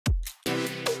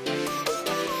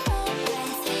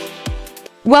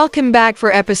Welcome back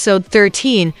for episode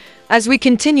 13, as we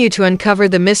continue to uncover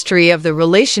the mystery of the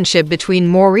relationship between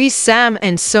Maurice, Sam,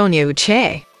 and Sonia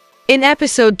Uche. In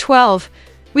episode 12,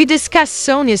 we discussed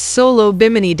Sonia's solo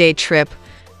Bimini day trip,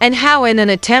 and how in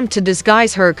an attempt to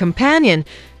disguise her companion,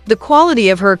 the quality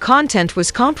of her content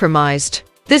was compromised.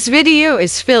 This video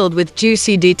is filled with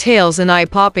juicy details and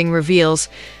eye-popping reveals,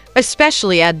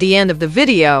 especially at the end of the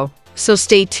video, so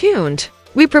stay tuned.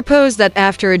 We propose that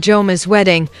after Ajoma's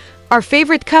wedding, our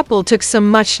favorite couple took some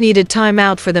much-needed time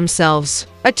out for themselves.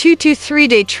 A 2 to 3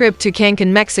 day trip to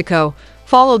Cancun, Mexico,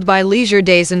 followed by leisure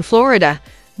days in Florida,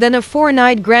 then a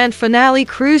 4-night grand finale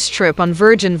cruise trip on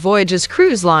Virgin Voyages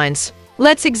Cruise Lines.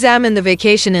 Let's examine the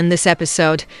vacation in this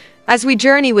episode, as we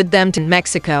journey with them to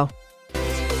Mexico.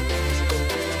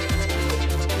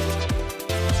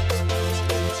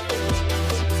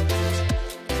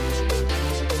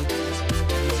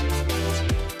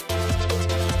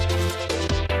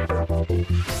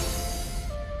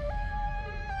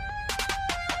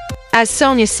 As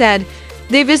Sonia said,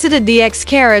 they visited the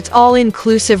Xcaret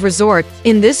all-inclusive resort.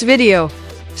 In this video,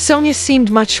 Sonia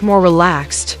seemed much more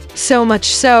relaxed, so much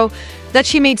so that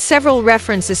she made several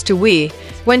references to we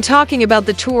when talking about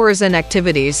the tours and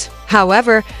activities.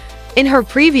 However, in her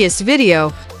previous video,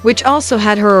 which also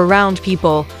had her around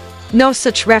people, no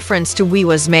such reference to we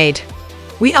was made.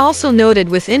 We also noted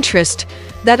with interest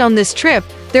that on this trip,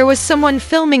 there was someone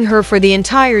filming her for the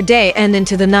entire day and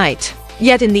into the night.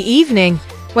 Yet in the evening,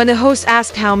 when the host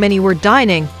asked how many were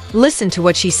dining, listen to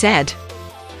what she said.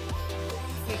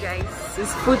 Hey guys,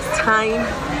 it's food time.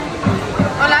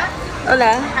 Hola.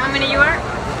 Hola. How many you are?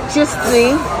 Just 3.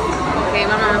 Okay,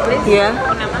 one moment please.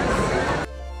 Yeah. Una más.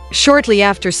 Shortly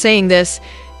after saying this,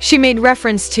 she made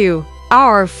reference to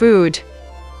our food.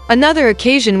 Another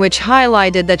occasion which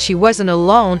highlighted that she wasn't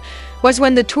alone was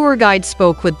when the tour guide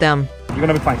spoke with them. You're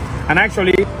gonna be fine. And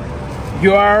actually,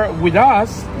 you are with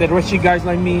us, the rest of you guys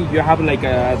like me, you have like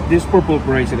this purple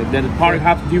bracelet. The party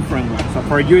have different ones. So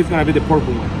for you, it's gonna be the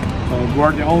purple one. So you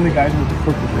are the only guys with the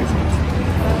purple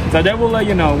bracelets. So they will let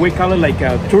you know. We call it like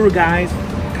a tour guys,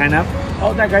 kind of.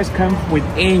 All that guys come with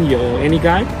any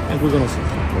guide, and we're gonna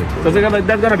see. So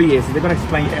that's gonna be easy. They're gonna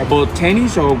explain about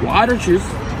tennis or water shoes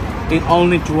in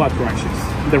only 2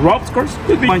 attractions. The ropes course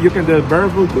could be you can do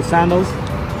barefoot with sandals.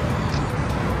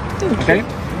 Okay.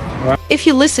 If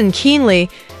you listen keenly,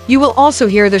 you will also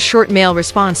hear the short mail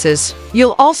responses.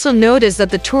 You'll also notice that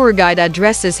the tour guide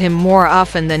addresses him more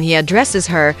often than he addresses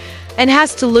her, and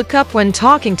has to look up when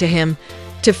talking to him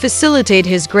to facilitate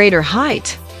his greater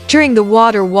height. During the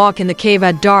water walk in the cave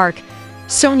at dark,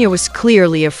 Sonia was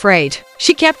clearly afraid.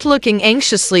 She kept looking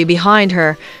anxiously behind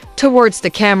her, towards the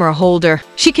camera holder.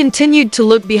 She continued to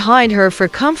look behind her for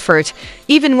comfort,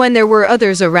 even when there were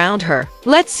others around her.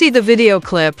 Let's see the video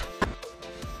clip.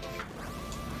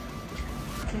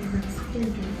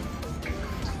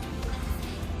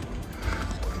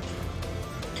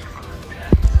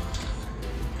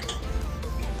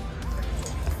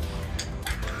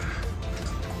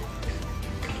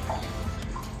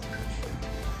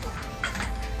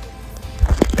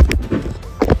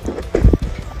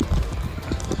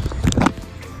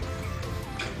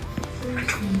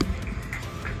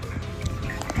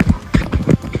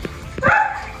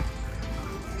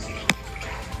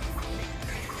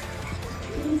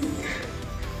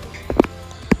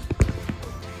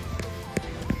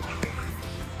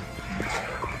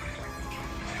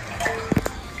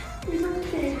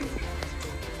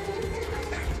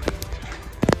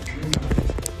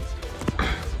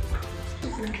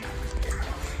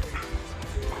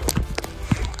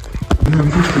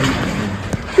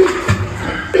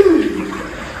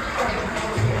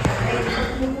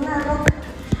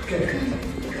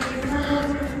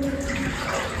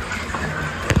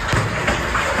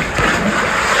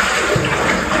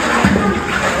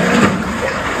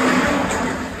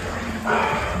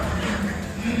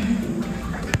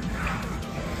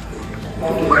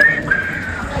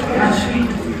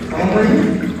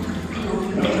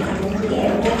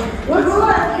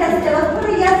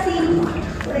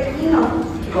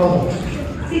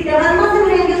 Si te vas más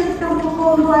de ellos está un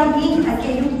poco hondo allí, aquí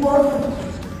hay un pozo.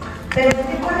 Pero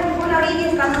si por aquí por la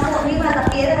orilla está más arriba la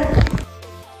piedra.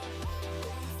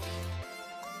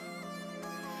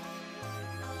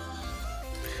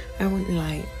 I wouldn't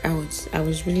lie, I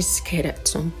was really scared at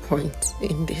some point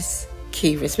in this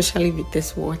cave, especially with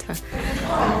this water.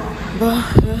 But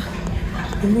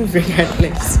we move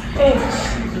regardless.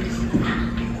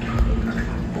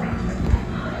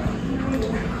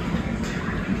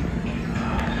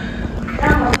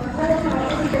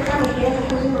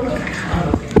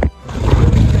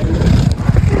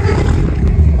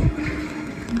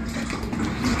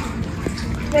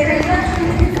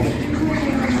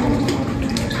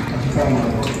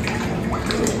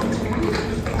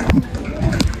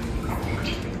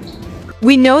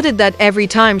 We noted that every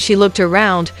time she looked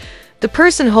around, the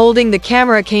person holding the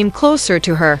camera came closer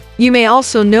to her. You may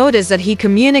also notice that he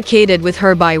communicated with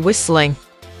her by whistling.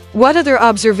 What other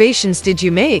observations did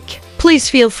you make? Please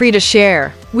feel free to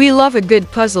share. We love a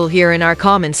good puzzle here in our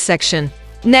comments section.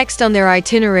 Next on their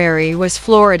itinerary was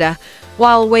Florida,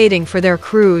 while waiting for their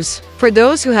cruise. For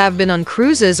those who have been on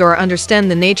cruises or understand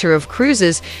the nature of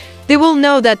cruises, they will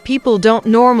know that people don't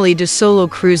normally do solo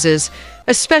cruises,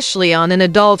 especially on an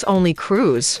adult-only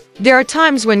cruise. There are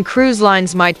times when cruise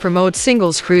lines might promote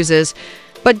singles cruises,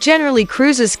 but generally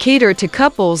cruises cater to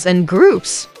couples and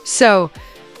groups. So,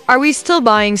 are we still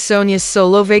buying Sonia's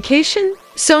solo vacation?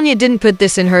 Sonia didn't put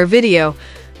this in her video,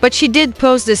 but she did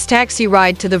post this taxi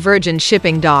ride to the Virgin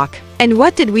shipping dock. And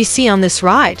what did we see on this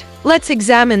ride? Let's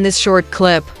examine this short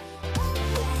clip.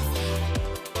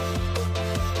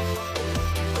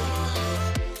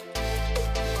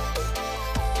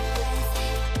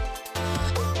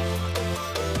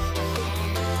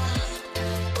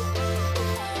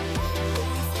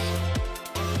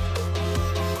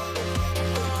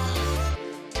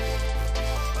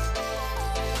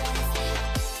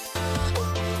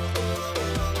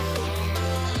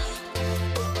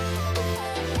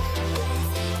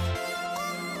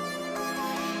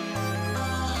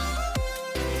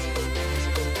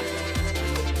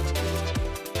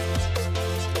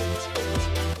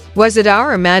 Was it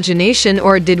our imagination,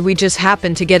 or did we just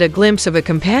happen to get a glimpse of a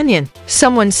companion?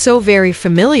 Someone so very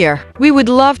familiar. We would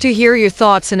love to hear your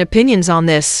thoughts and opinions on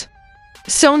this.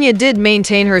 Sonia did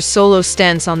maintain her solo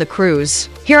stance on the cruise.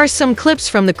 Here are some clips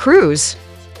from the cruise.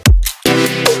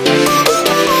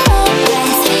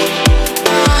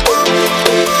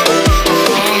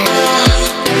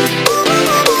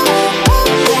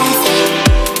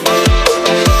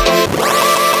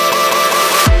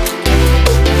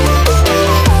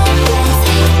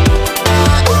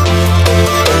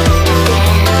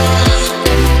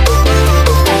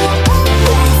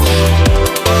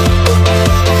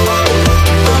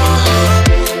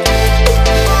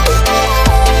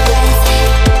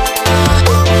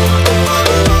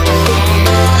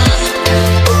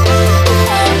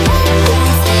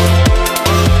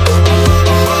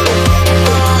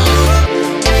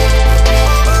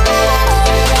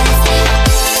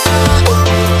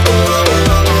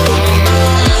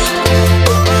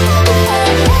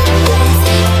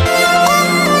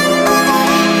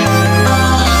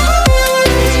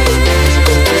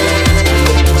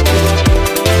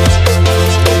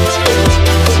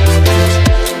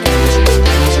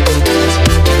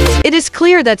 It is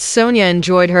clear that Sonia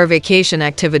enjoyed her vacation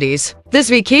activities. This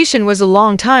vacation was a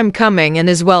long time coming and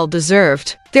is well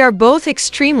deserved. They are both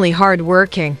extremely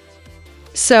hard-working.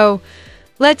 So,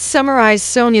 let's summarize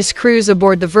Sonia's cruise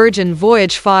aboard the Virgin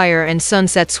Voyage Fire and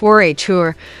Sunset Soiree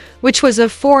Tour, which was a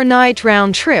 4-night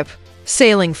round trip,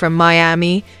 sailing from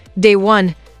Miami, Day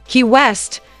 1, Key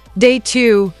West, Day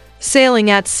 2, sailing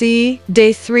at sea,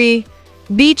 Day 3,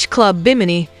 Beach Club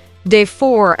Bimini, Day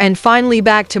 4, and finally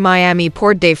back to Miami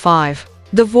Port Day 5.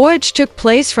 The voyage took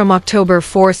place from October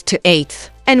 4th to 8th,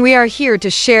 and we are here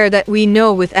to share that we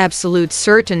know with absolute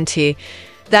certainty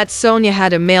that Sonia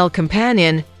had a male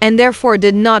companion and therefore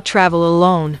did not travel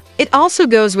alone. It also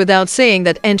goes without saying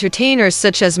that entertainers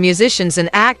such as musicians and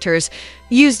actors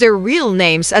use their real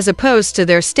names as opposed to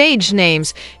their stage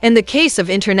names in the case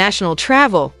of international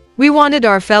travel. We wanted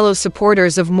our fellow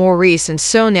supporters of Maurice and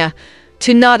Sonia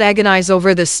to not agonize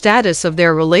over the status of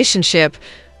their relationship,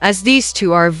 as these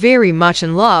two are very much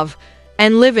in love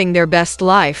and living their best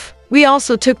life. We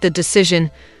also took the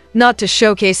decision not to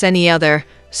showcase any other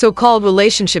so-called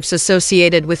relationships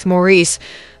associated with Maurice,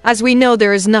 as we know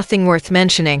there is nothing worth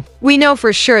mentioning. We know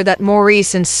for sure that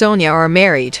Maurice and Sonia are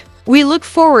married. We look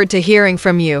forward to hearing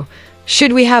from you.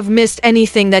 Should we have missed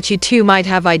anything that you two might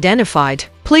have identified,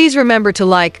 please remember to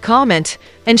like, comment,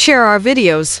 and share our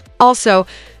videos. Also,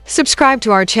 subscribe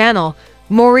to our channel,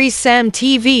 Maurice Sam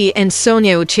TV and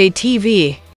Sonia Uche TV.